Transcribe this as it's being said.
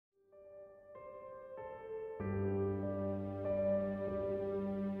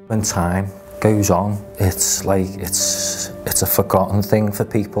When time goes on, it's like it's a forgotten thing for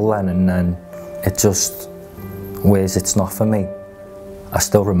people then, and then it just, whereas it's not for me. I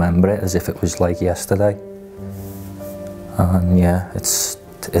still remember it as if it was like yesterday. And yeah, it's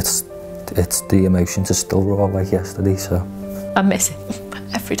the emotions are still raw like yesterday, so. I miss him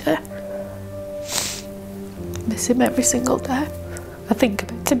every day. Miss him every single day. I think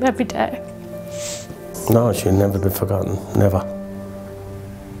about him every day. No, she'll never be forgotten, never.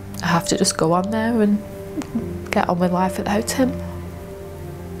 I have to just go on there and get on with life without him.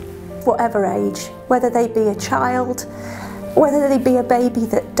 Whatever age, whether they be a child, whether they be a baby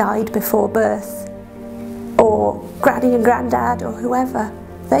that died before birth, or granny and granddad or whoever,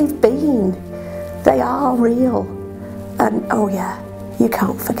 they are real. And oh yeah, you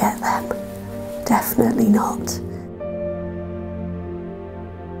can't forget them. Definitely not.